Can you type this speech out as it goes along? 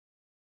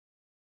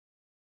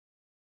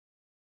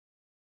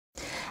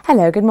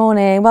Hello, good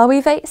morning. Well,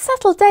 we've a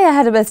settled day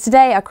ahead of us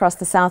today across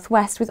the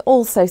southwest with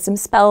also some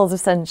spells of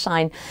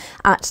sunshine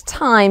at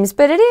times.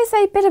 But it is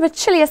a bit of a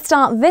chillier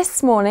start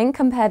this morning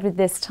compared with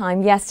this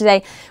time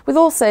yesterday, with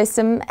also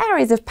some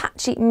areas of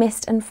patchy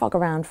mist and fog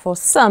around for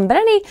some. But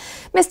any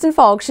mist and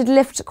fog should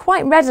lift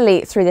quite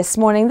readily through this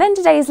morning. Then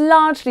today is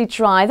largely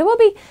dry. There will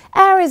be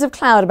areas of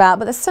cloud about,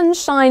 but the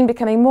sunshine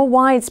becoming more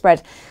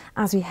widespread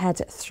as we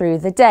head through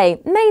the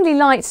day. Mainly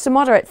light to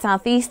moderate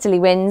southeasterly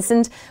winds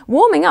and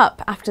warming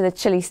up after the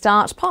chilly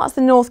start. Parts of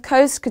the north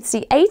coast could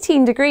see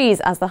 18 degrees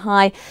as the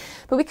high,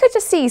 but we could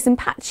just see some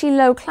patchy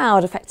low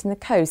cloud affecting the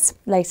coast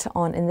later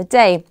on in the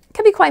day. It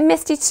could be quite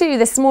misty too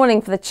this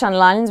morning for the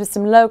Channel Islands with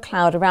some low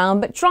cloud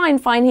around, but dry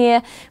and fine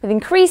here with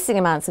increasing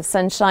amounts of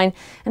sunshine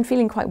and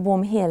feeling quite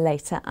warm here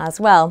later as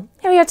well.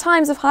 Here are your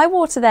times of high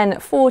water then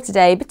for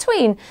today,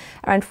 between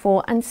around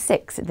 4 and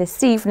 6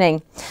 this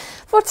evening.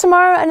 For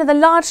tomorrow, another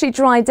largely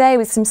dry day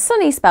with some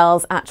sunny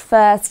spells at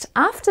first.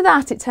 After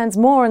that, it turns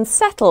more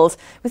unsettled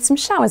with some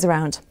showers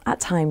around at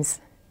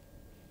times.